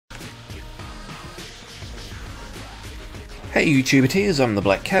Hey YouTubeteers, I'm the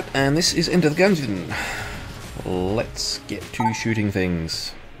Black Cat, and this is Into the Gungeon. Let's get to shooting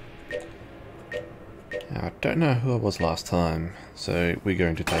things. Now, I don't know who I was last time, so we're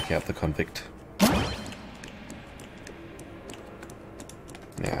going to take out the convict.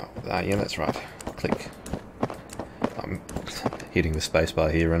 Now, yeah, that's right. Click. I'm hitting the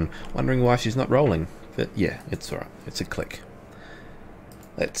spacebar here and wondering why she's not rolling, but yeah, it's alright. It's a click.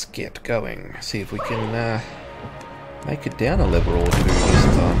 Let's get going. See if we can make it down a level or two this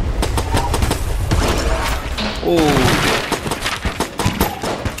time. Oh!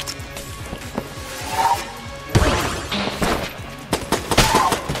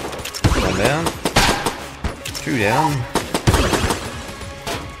 One down. Two down.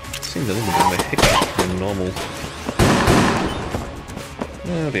 Seems a little bit of a hiccup than normal.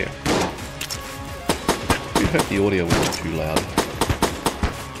 Oh dear. I hope the audio wasn't too loud.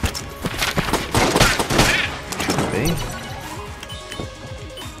 Shouldn't be.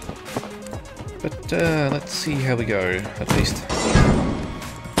 But let's see how we go, at least.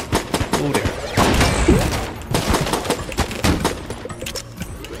 Oh dear.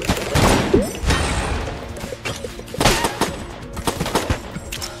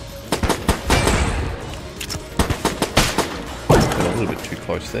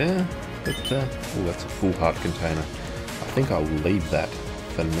 Close there, but oh, that's a full heart container. I think I will leave that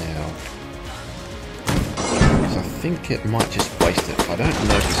for now, because I think it might just waste it. I don't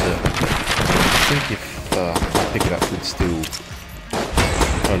know for certain, but I think if I pick it up with still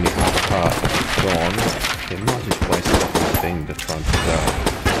only half a heart gone, it might just waste the whole thing to try and pick it up.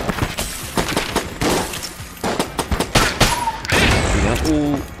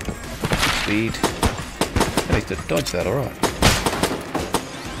 Oh, speed. At least it dodged that, alright.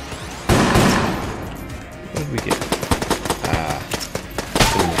 What did we get?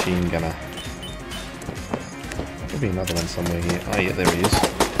 Little machine gunner. There'll be another one somewhere here. Oh yeah, there he is.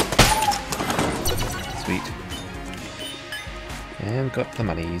 Sweet. And got the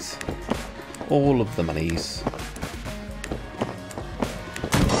monies. All of the monies.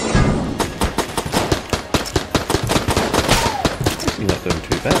 Actually not doing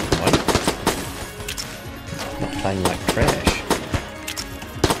too bad at the moment. Not playing like trash.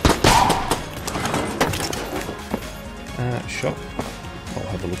 Shop. I'll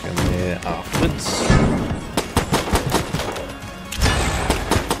have a look in there afterwards.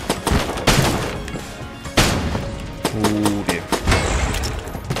 Oh dear.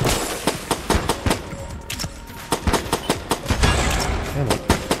 Come on.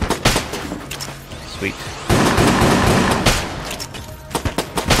 Sweet.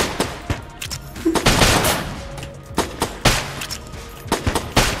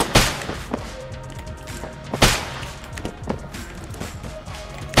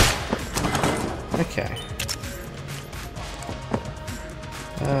 Okay.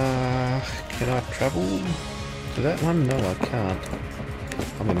 Can I travel to that one? No, I can't.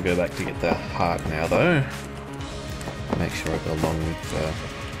 I'm going to go back to get the heart now, though. Make sure I go along with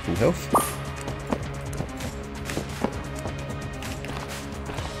full health.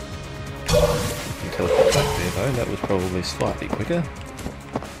 I can teleport back there, though. That was probably slightly quicker.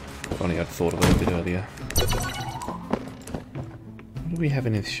 If only I'd thought of it a bit earlier. What do we have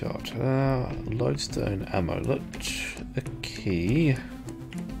in this shot? Lodestone amulet, a key,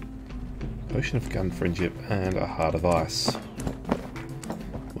 potion of gun friendship, and a heart of ice.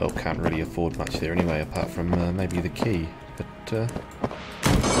 Well, can't really afford much there anyway, apart from maybe the key. But I'll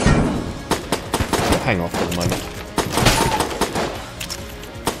hang off for the moment.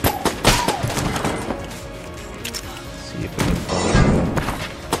 See if we can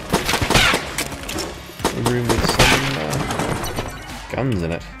find a room with some guns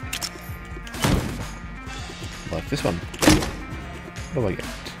in it. Like this one. What do I get?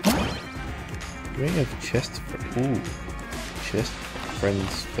 Ring of chest for chest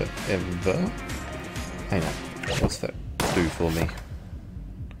friends forever. Hang on. What's that do for me?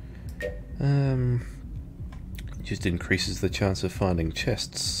 It just increases the chance of finding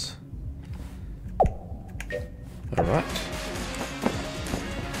chests. Alright.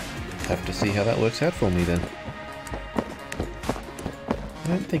 Have to see how that works out for me then. I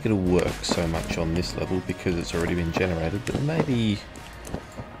don't think it'll work so much on this level because it's already been generated, but maybe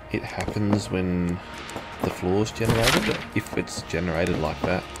it happens when the floor's generated, if it's generated like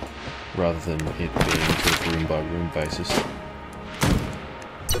that, rather than it being sort of room by room basis.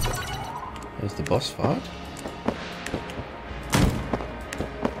 There's the boss fight.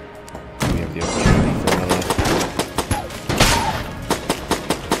 We have the opportunity for another.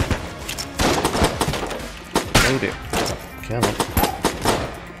 Oh dear. Come on.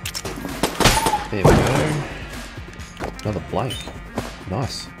 There we go. Another blank.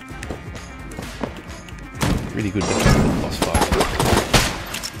 Nice. Really good matchup for the boss fight.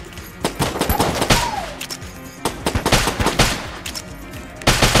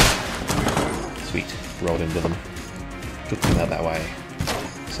 Sweet. Rolled into them. Took them out that way.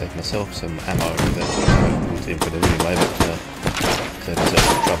 Saved myself some ammo that the team could have anyway, but save myself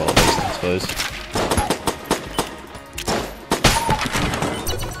some trouble at least, I suppose.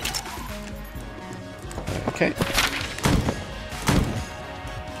 Okay.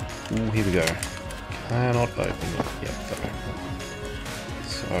 Ooh, here we go. Cannot open it yet though.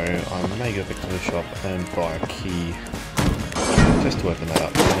 So I may go back to the shop and buy a key just to open that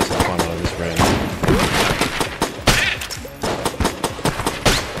up. Unless I find one of this room.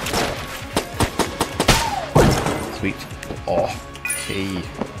 Sweet. Oh, key.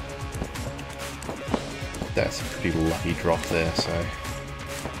 That's a pretty lucky drop there, so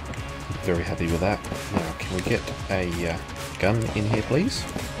very happy with that. Now, can we get a gun in here, please?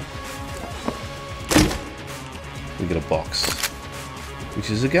 We get a box, which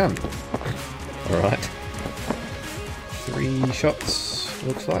is a gun. Alright. 3 shots,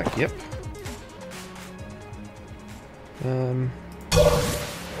 looks like, yep.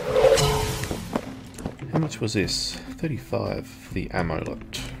 How much was this? 35 for the ammo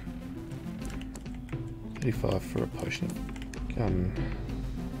lot. 35 for a potion of gun.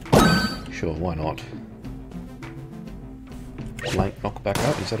 Sure, why not? Blank knock back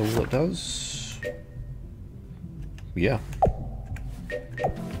up, is that all it does? Yeah.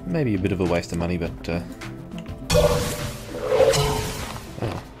 Maybe a bit of a waste of money, but oh.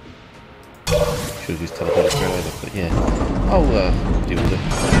 Should have just teleported straight over, but yeah. I'll deal with it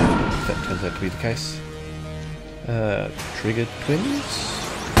if that turns out to be the case. Trigger twins?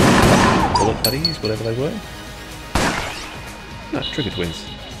 Bullet buddies, whatever they were. No, trigger twins.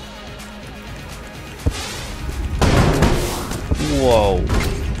 Whoa.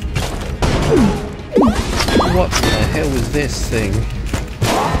 What the hell is this thing?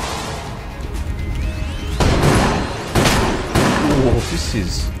 Whoa, this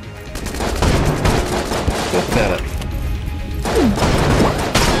is... Talk about it.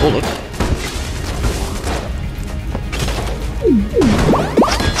 Bullet.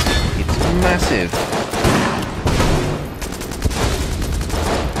 It's massive.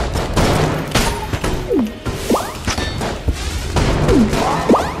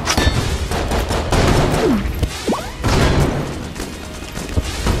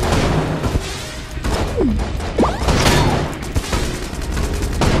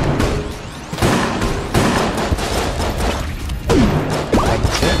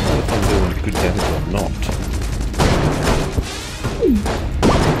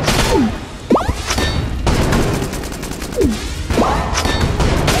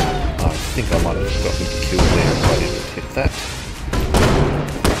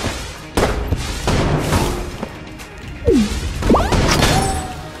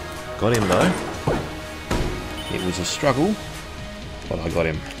 Got him though. It was a struggle, but I got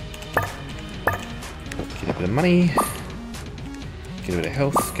him. Get a bit of money, get a bit of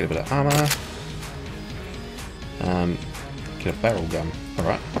health, get a bit of armor, get a barrel gun.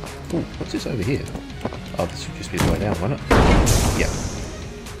 Alright. Ooh, what's this over here? Oh, this would just be the way down, won't it? Yeah.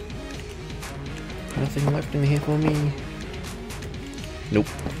 Nothing left in here for me. Nope.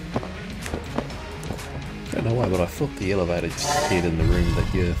 Don't know why, but I thought the elevator just appeared in the room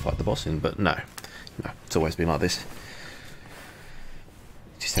that you fight the boss in, but no. No, it's always been like this.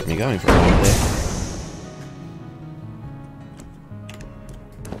 Just had me going for a moment there.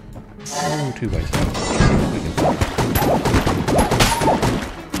 Oh, 2 ways out. We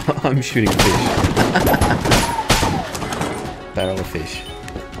can... I'm shooting a fish. Barrel of fish.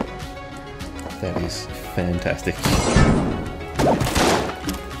 That is fantastic.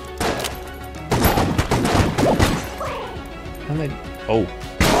 And they... Oh.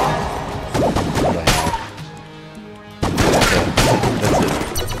 That's it.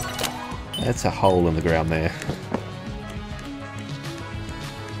 That's a hole in the ground there.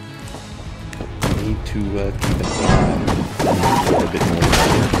 Need to keep an eye for a bit more.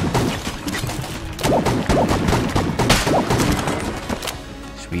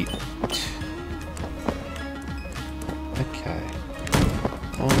 Sweet. Okay.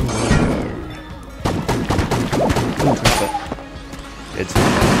 On we go. Ooh, drop it. It's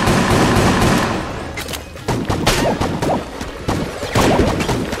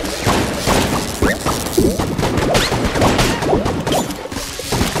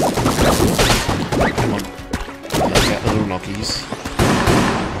come on. Let's get little knockies.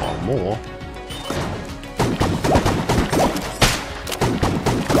 Oh, more.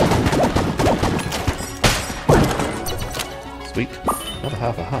 Sweet. Another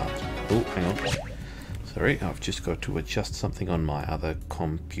half a heart. Oh, hang on. Sorry, I've just got to adjust something on my other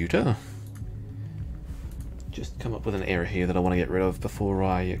computer. Just come up with an error here that I want to get rid of before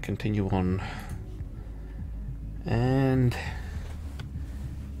I continue on. And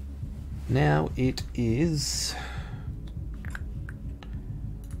now it is...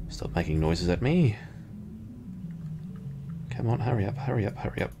 Stop making noises at me. Come on, hurry up, hurry up,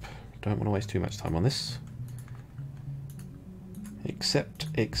 hurry up. Don't want to waste too much time on this.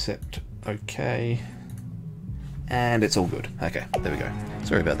 Accept, okay. And it's all good. Okay, there we go.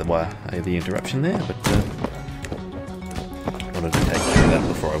 Sorry about the interruption there, but I wanted to take care of that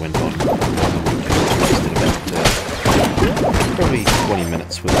before I went on. Wasted about probably 20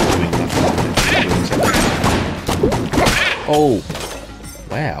 minutes without doing nothing. Oh!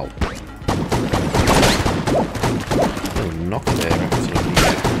 Wow. A little knock there absolutely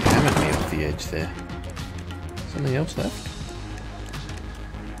hammered me off the edge there. Something else left?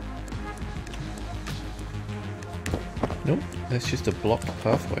 Nope, that's just a blocked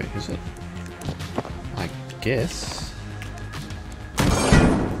pathway, is it? I guess. Yeah.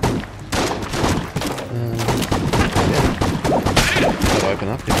 Will it open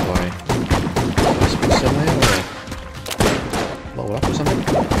up if I switch somewhere or blow it up or something?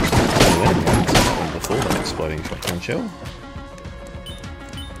 Oh, anyway, I haven't seen that one before, that exploding shotgun shell.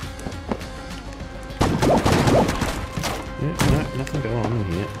 Yeah, no, nothing going on in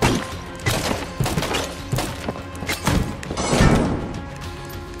here.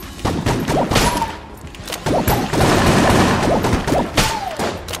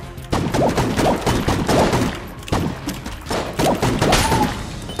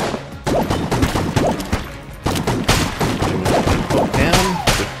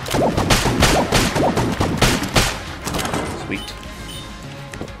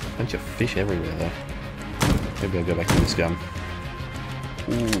 Bunch of fish everywhere though. Maybe I'll go back to this gun.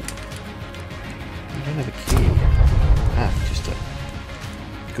 Ooh. I don't have a key. Ah, just a...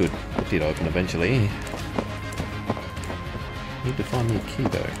 Good. It did open eventually. Need to find me a key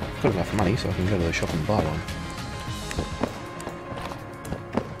though. I've got enough money so I can go to the shop and buy one.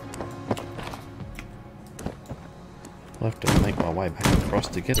 I'll have to make my way back across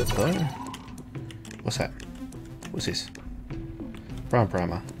to get it though. What's that? What's this? Brown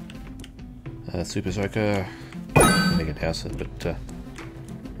primer. Super soaker. I could house it, but I'd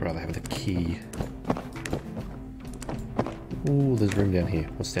rather have the key. Ooh, there's room down here.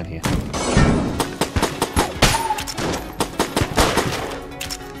 What's down here? Come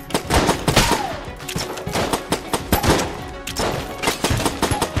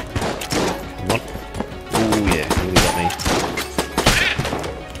on. Ooh, yeah, really got me.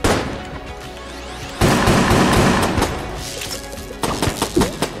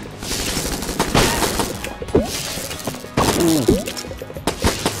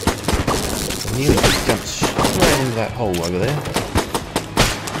 Nearly just jumped straight into that hole over there.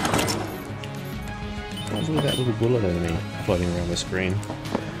 What was with that little bullet enemy floating around the screen?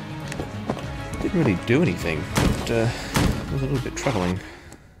 Didn't really do anything, but it was a little bit troubling.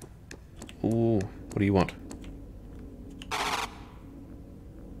 Ooh, what do you want?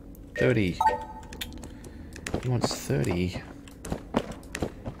 30. He wants 30.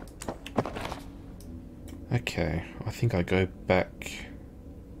 Okay, I think I go back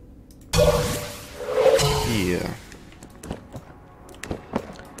here.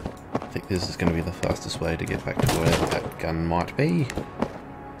 I think this is going to be the fastest way to get back to wherever that gun might be.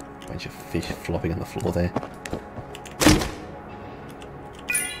 Bunch of fish flopping on the floor there.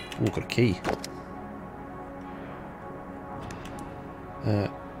 Ooh, got a key.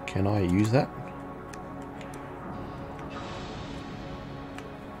 Can I use that?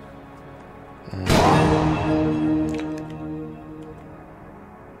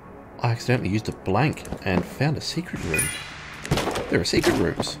 I accidentally used a blank and found a secret room. There are secret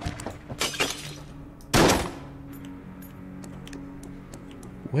rooms.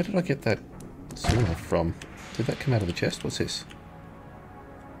 Where did I get that silver from? Did that come out of the chest? What's this?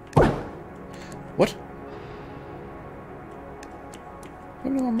 What? I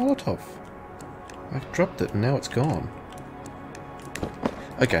have no Molotov. I dropped it and now it's gone.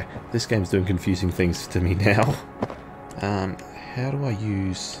 Okay, this game's doing confusing things to me now. How do I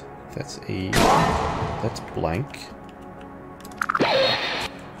use... That's E. That's blank.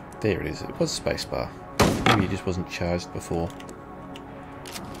 There it is. It was spacebar. Maybe it just wasn't charged before.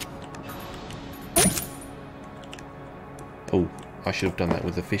 Oh, I should have done that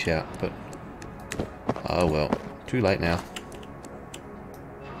with the fish out, but... Oh well. Too late now.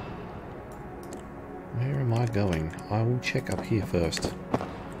 Where am I going? I will check up here first.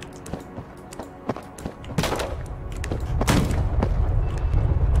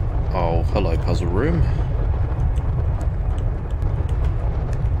 Hello, puzzle room.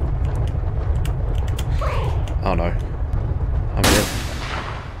 Oh no. I'm dead.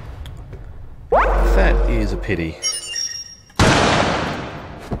 That is a pity.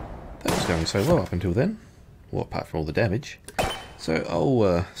 That was going so well up until then. Well, apart from all the damage. So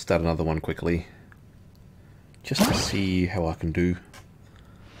I'll start another one quickly. Just to see how I can do.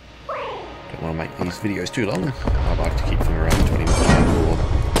 Don't want to make these videos too long. I like to keep them around 25 or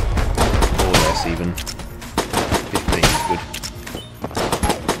less even. 15 is good.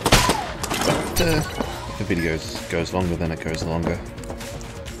 But if the video goes longer, then it goes longer.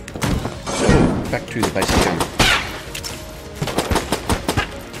 So back to the basic jump.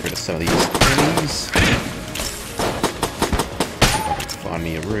 Get rid of some of these enemies. See if I can find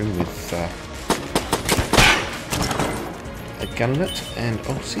me a room with a gun in it, and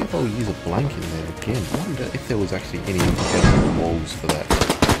I'll see if I'll use a blank in there again. I wonder if there was actually any indicator on the walls for that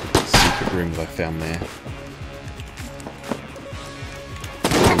secret room that I found there.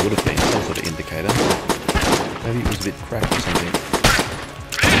 There would have been some sort of indicator. Maybe it was a bit cracked or something.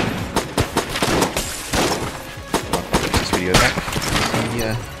 I'll put this video back.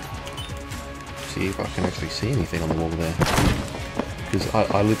 See if I can actually see anything on the wall there. Because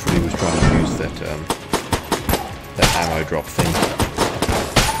I literally was trying to use that ammo drop thing.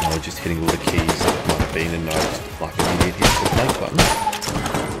 And I was just hitting all the keys that it might have been, and I just, like an idiot, hit the blank button.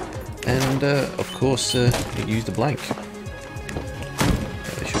 And of course, it used a blank.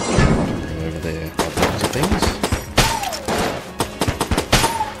 There should be a room over there by the looks of things.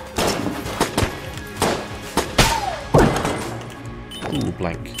 Ooh,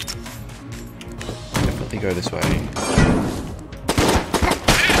 blank. Definitely go this way.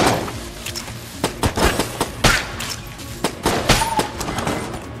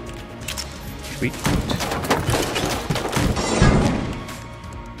 Sweet.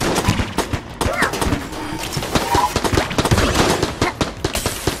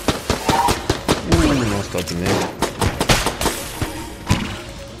 Ooh, nice dodge in there.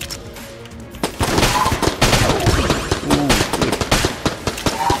 Ooh, good.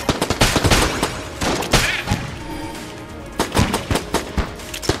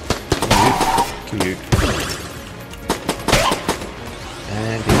 Come you.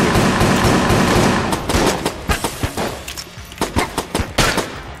 And here we go.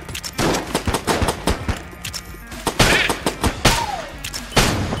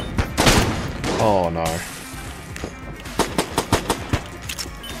 Oh no.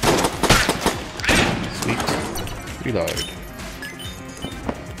 Sweet. Reload.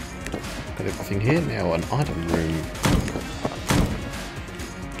 Got everything here. Now an item room.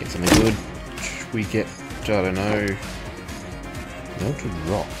 Get something good. We get, I don't know, melted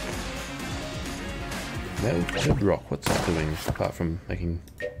rock. Melted rock. What's that doing apart from making...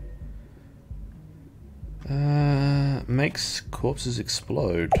 makes corpses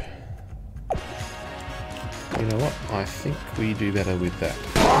explode. You know what? I think we do better with that.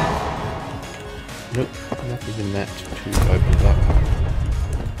 Nope, nothing in that to open it up.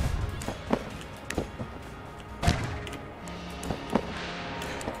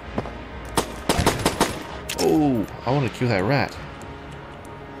 Oh, I want to kill that rat.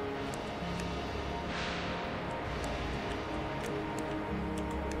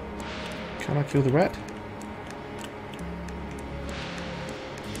 Can I kill the rat?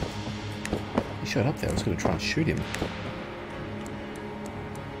 He showed up there. I was going to try and shoot him.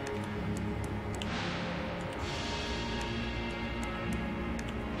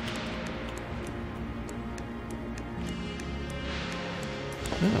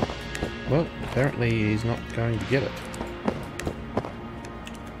 Oh. Well, apparently he's not going to get it.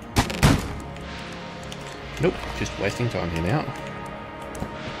 Nope, just wasting time here now.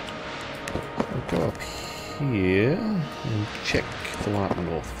 I'll go up here and check the one up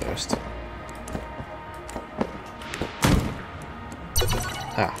north first.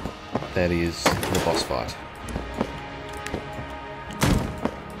 Ah, that is the boss fight.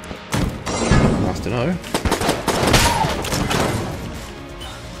 Nice to know.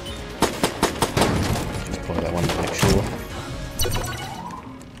 Just play that one to make sure.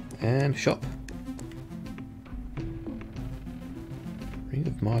 And shop. Ring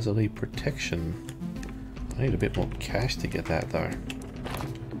of Miserly Protection. I need a bit more cash to get that though.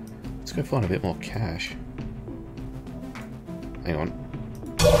 Let's go find a bit more cash. Hang on.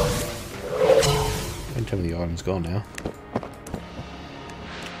 Don't tell me the item's gone now.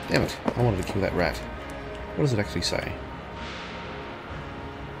 Damn it, I wanted to kill that rat. What does it actually say?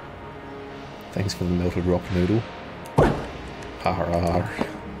 Thanks for the melted rock noodle. Har har.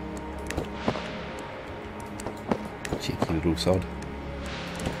 Cheeky little sod.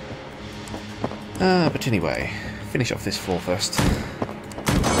 But anyway, finish off this floor first.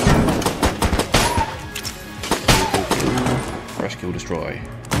 Fresh kill, destroy.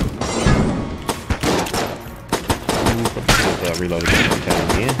 Probably should have reloaded down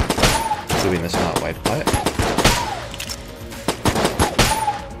here. Doing the smart way to play it.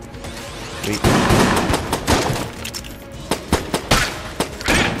 Sweet.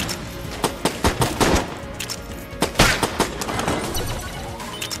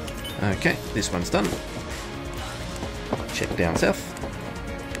 Okay, this one's done. Check down south.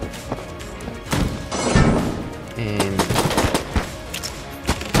 And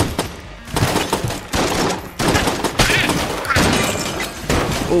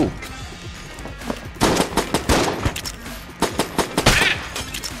oh,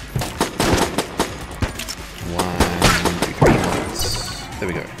 1, 2, 3 lights. There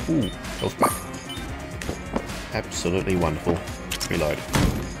we go. Ooh, health back. Absolutely wonderful. Reload.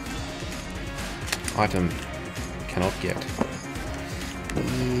 Item cannot get.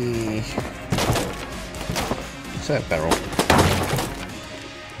 What's that barrel?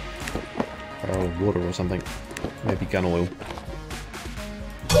 Barrel of water or something. Maybe gun oil.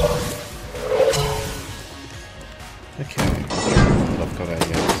 Okay. I've got a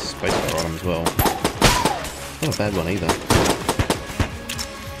space bar item as well. Not a bad one either.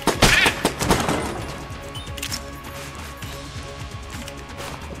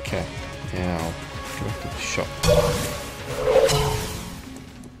 Okay. Now, go back to the shop.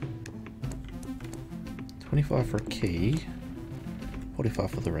 25 for a key.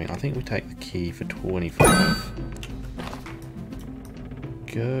 45 for the ring. I think we take the key for 25.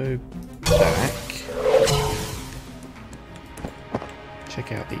 Go back.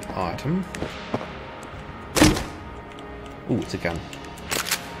 Check out the item. Ooh, it's a gun.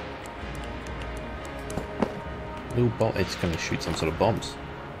 Little bomb. It's going to shoot some sort of bombs.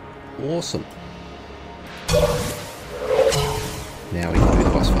 Awesome. Now we can do the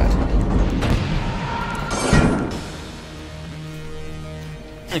boss fight.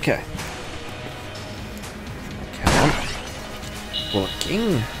 Okay. Come on.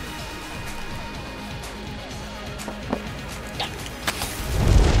 Blocking.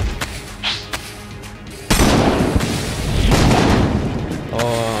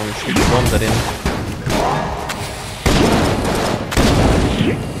 Oh, shoot the bomb that in.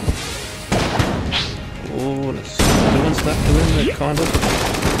 Oh, it's doing stuff to him, that kind of.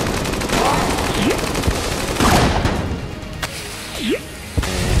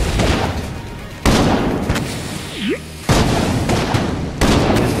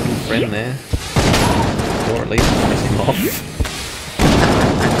 Friend there, or at least piss him off.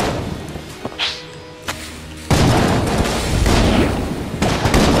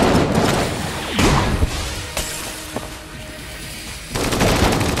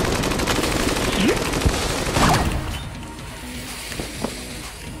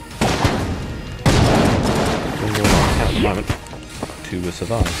 At the moment to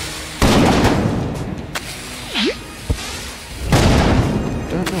survive.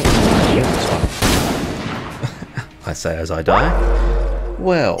 Don't know what's this one. I say as I die.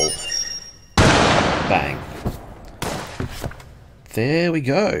 Well, bang. There we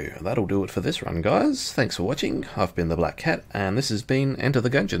go. That'll do it for this run, guys. Thanks for watching. I've been the Black Cat, and this has been Enter the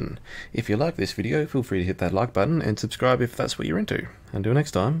Gungeon. If you like this video, feel free to hit that like button and subscribe if that's what you're into. Until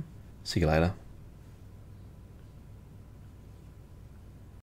next time, see you later.